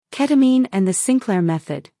Ketamine and the Sinclair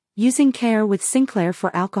method, using KARE with Sinclair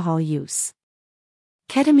for alcohol use.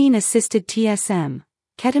 Ketamine-assisted TSM,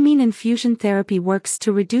 ketamine infusion therapy works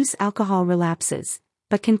to reduce alcohol relapses,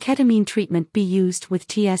 but can ketamine treatment be used with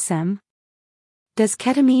TSM? Does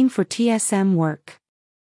ketamine for TSM work?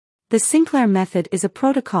 The Sinclair method is a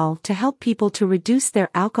protocol to help people to reduce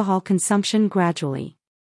their alcohol consumption gradually.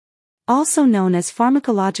 Also known as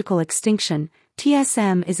pharmacological extinction,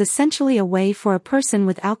 TSM is essentially a way for a person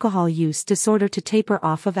with alcohol use disorder to taper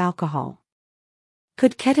off of alcohol.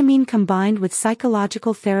 Could ketamine combined with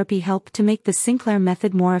psychological therapy help to make the Sinclair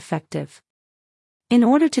method more effective? In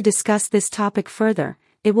order to discuss this topic further,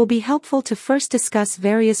 it will be helpful to first discuss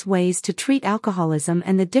various ways to treat alcoholism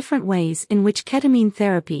and the different ways in which ketamine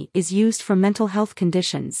therapy is used for mental health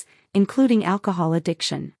conditions, including alcohol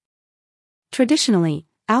addiction. Traditionally,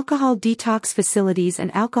 alcohol detox facilities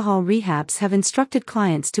and alcohol rehabs have instructed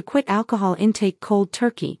clients to quit alcohol intake cold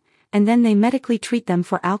turkey, and then they medically treat them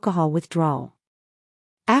for alcohol withdrawal.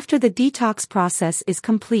 After the detox process is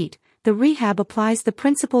complete, the rehab applies the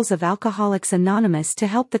principles of Alcoholics Anonymous to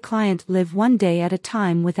help the client live one day at a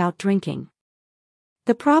time without drinking.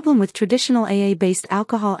 The problem with traditional AA-based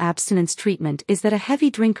alcohol abstinence treatment is that a heavy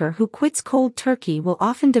drinker who quits cold turkey will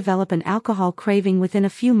often develop an alcohol craving within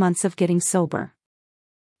a few months of getting sober.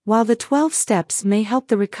 While the 12 steps may help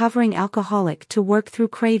the recovering alcoholic to work through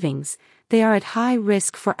cravings, they are at high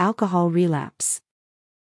risk for alcohol relapse.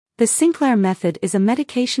 The Sinclair method is a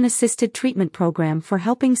medication-assisted treatment program for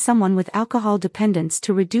helping someone with alcohol dependence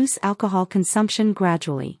to reduce alcohol consumption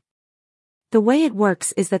gradually. The way it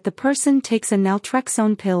works is that the person takes a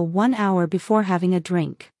naltrexone pill 1 hour before having a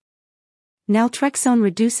drink. Naltrexone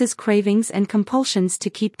reduces cravings and compulsions to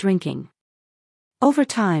keep drinking. Over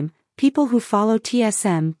time, people who follow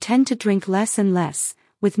TSM tend to drink less and less,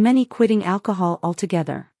 with many quitting alcohol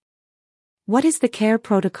altogether. What is the KARE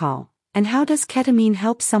protocol, and how does ketamine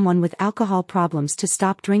help someone with alcohol problems to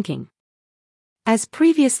stop drinking? As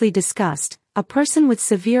previously discussed, a person with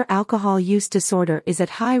severe alcohol use disorder is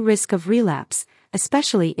at high risk of relapse,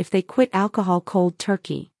 especially if they quit alcohol cold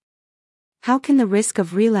turkey. How can the risk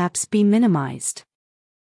of relapse be minimized?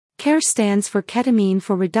 KARE stands for Ketamine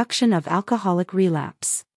for Reduction of Alcoholic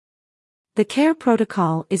Relapse. The KARE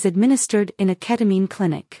protocol is administered in a ketamine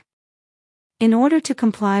clinic. In order to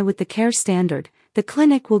comply with the KARE standard, the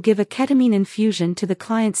clinic will give a ketamine infusion to the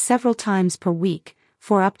client several times per week,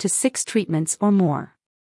 for up to 6 treatments or more.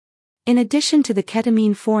 In addition to the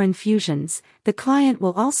ketamine 4 infusions, the client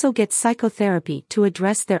will also get psychotherapy to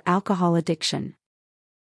address their alcohol addiction.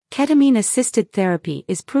 Ketamine-assisted therapy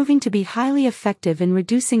is proving to be highly effective in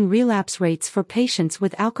reducing relapse rates for patients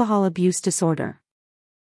with alcohol abuse disorder.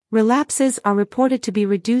 Relapses are reported to be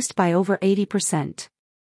reduced by over 80%.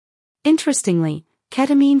 Interestingly,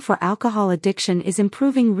 ketamine for alcohol addiction is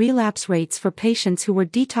improving relapse rates for patients who were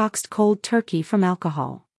detoxed cold turkey from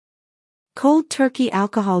alcohol. Cold turkey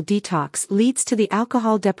alcohol detox leads to the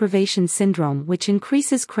alcohol deprivation syndrome, which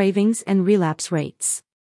increases cravings and relapse rates.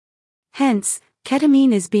 Hence,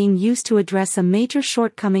 ketamine is being used to address a major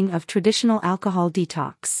shortcoming of traditional alcohol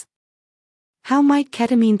detox. How might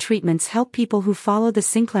ketamine treatments help people who follow the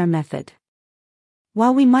Sinclair method?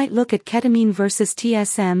 While we might look at ketamine versus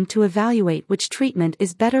TSM to evaluate which treatment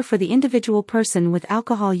is better for the individual person with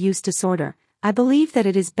alcohol use disorder, I believe that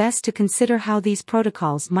it is best to consider how these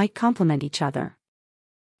protocols might complement each other.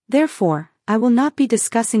 Therefore, I will not be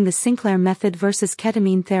discussing the Sinclair method versus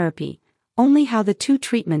ketamine therapy, only how the two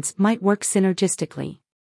treatments might work synergistically.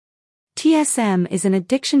 TSM is an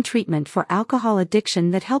addiction treatment for alcohol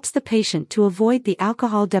addiction that helps the patient to avoid the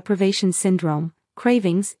alcohol deprivation syndrome,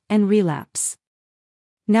 cravings, and relapse.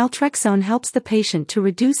 Naltrexone helps the patient to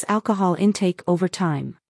reduce alcohol intake over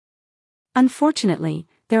time. Unfortunately,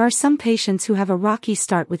 there are some patients who have a rocky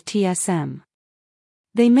start with TSM.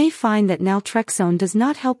 They may find that naltrexone does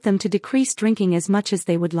not help them to decrease drinking as much as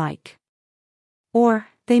they would like. Or,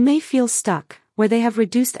 they may feel stuck, where they have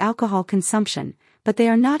reduced alcohol consumption, but they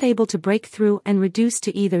are not able to break through and reduce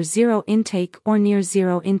to either zero intake or near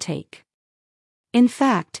zero intake. In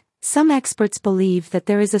fact, some experts believe that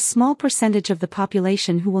there is a small percentage of the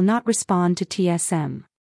population who will not respond to TSM.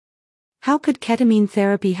 How could ketamine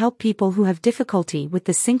therapy help people who have difficulty with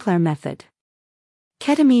the Sinclair method?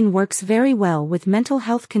 Ketamine works very well with mental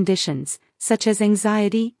health conditions, such as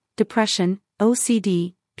anxiety, depression,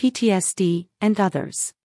 OCD, PTSD, and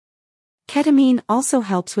others. Ketamine also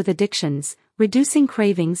helps with addictions, reducing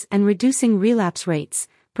cravings and reducing relapse rates,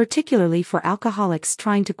 particularly for alcoholics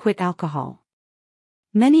trying to quit alcohol.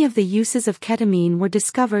 Many of the uses of ketamine were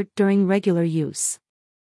discovered during regular use.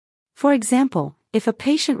 For example, if a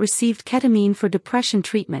patient received ketamine for depression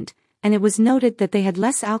treatment, and it was noted that they had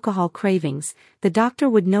less alcohol cravings, the doctor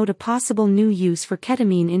would note a possible new use for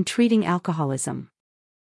ketamine in treating alcoholism.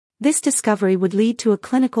 This discovery would lead to a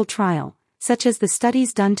clinical trial, such as the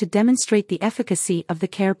studies done to demonstrate the efficacy of the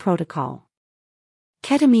KARE protocol.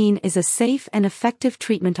 Ketamine is a safe and effective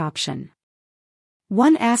treatment option.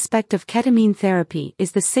 One aspect of ketamine therapy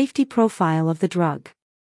is the safety profile of the drug.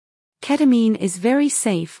 Ketamine is very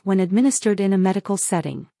safe when administered in a medical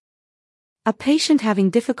setting. A patient having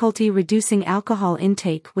difficulty reducing alcohol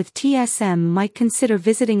intake with TSM might consider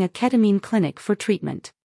visiting a ketamine clinic for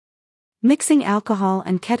treatment. Mixing alcohol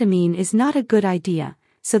and ketamine is not a good idea,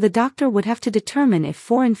 so the doctor would have to determine if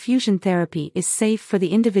 4-infusion therapy is safe for the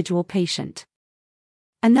individual patient.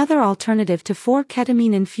 Another alternative to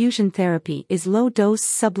 4-ketamine infusion therapy is low-dose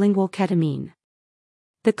sublingual ketamine.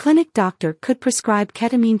 The clinic doctor could prescribe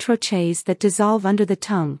ketamine troches that dissolve under the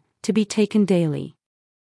tongue, to be taken daily.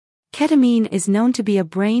 Ketamine is known to be a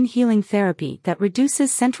brain-healing therapy that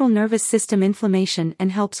reduces central nervous system inflammation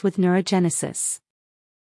and helps with neurogenesis.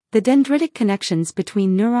 The dendritic connections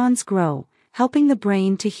between neurons grow, helping the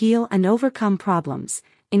brain to heal and overcome problems,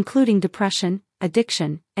 including depression,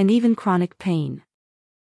 addiction, and even chronic pain.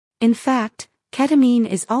 In fact, ketamine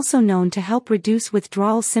is also known to help reduce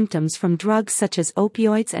withdrawal symptoms from drugs such as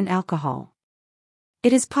opioids and alcohol.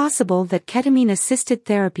 It is possible that ketamine-assisted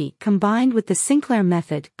therapy combined with the Sinclair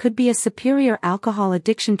method could be a superior alcohol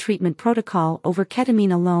addiction treatment protocol over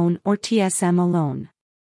ketamine alone or TSM alone.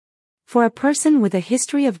 For a person with a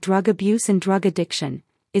history of drug abuse and drug addiction,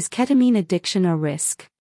 is ketamine addiction a risk?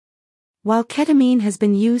 While ketamine has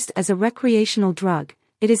been used as a recreational drug,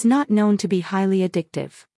 it is not known to be highly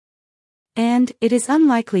addictive. And it is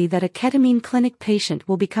unlikely that a ketamine clinic patient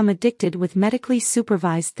will become addicted with medically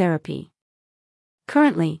supervised therapy.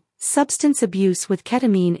 Currently, substance abuse with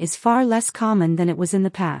ketamine is far less common than it was in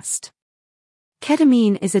the past.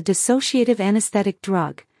 Ketamine is a dissociative anesthetic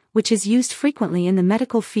drug, which is used frequently in the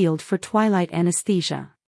medical field for twilight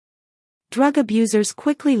anesthesia. Drug abusers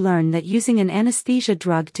quickly learn that using an anesthesia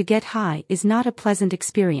drug to get high is not a pleasant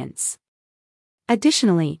experience.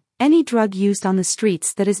 Additionally, any drug used on the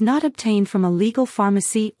streets that is not obtained from a legal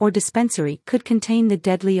pharmacy or dispensary could contain the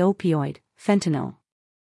deadly opioid, fentanyl.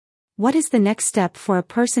 What is the next step for a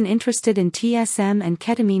person interested in TSM and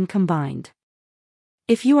ketamine combined?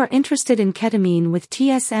 If you are interested in ketamine with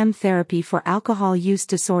TSM therapy for alcohol use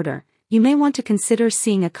disorder, you may want to consider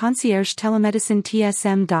seeing a concierge telemedicine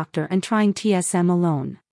TSM doctor and trying TSM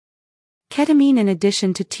alone. Ketamine in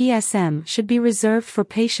addition to TSM should be reserved for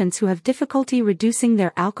patients who have difficulty reducing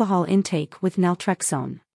their alcohol intake with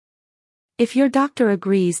naltrexone. If your doctor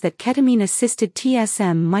agrees that ketamine-assisted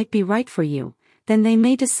TSM might be right for you, then they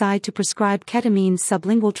may decide to prescribe ketamine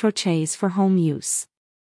sublingual troches for home use.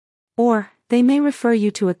 Or, they may refer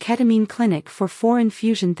you to a ketamine clinic for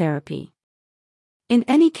 4-infusion therapy. In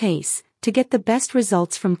any case, to get the best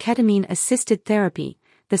results from ketamine-assisted therapy,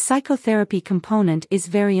 the psychotherapy component is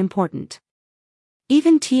very important.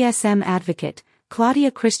 Even TSM advocate, Claudia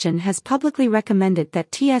Christian has publicly recommended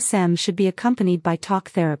that TSM should be accompanied by talk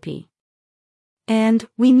therapy. And,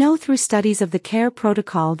 we know through studies of the KARE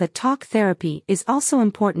protocol that talk therapy is also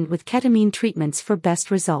important with ketamine treatments for best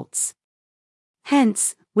results.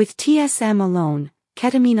 Hence, with TSM alone,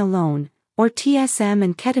 ketamine alone, or TSM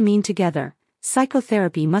and ketamine together,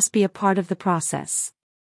 psychotherapy must be a part of the process.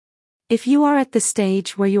 If you are at the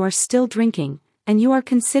stage where you are still drinking, and you are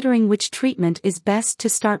considering which treatment is best to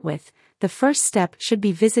start with, the first step should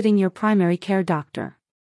be visiting your primary care doctor.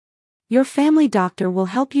 Your family doctor will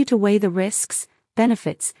help you to weigh the risks,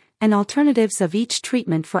 benefits, and alternatives of each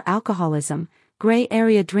treatment for alcoholism, gray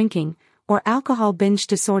area drinking, or alcohol binge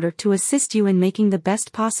disorder to assist you in making the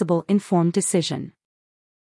best possible informed decision.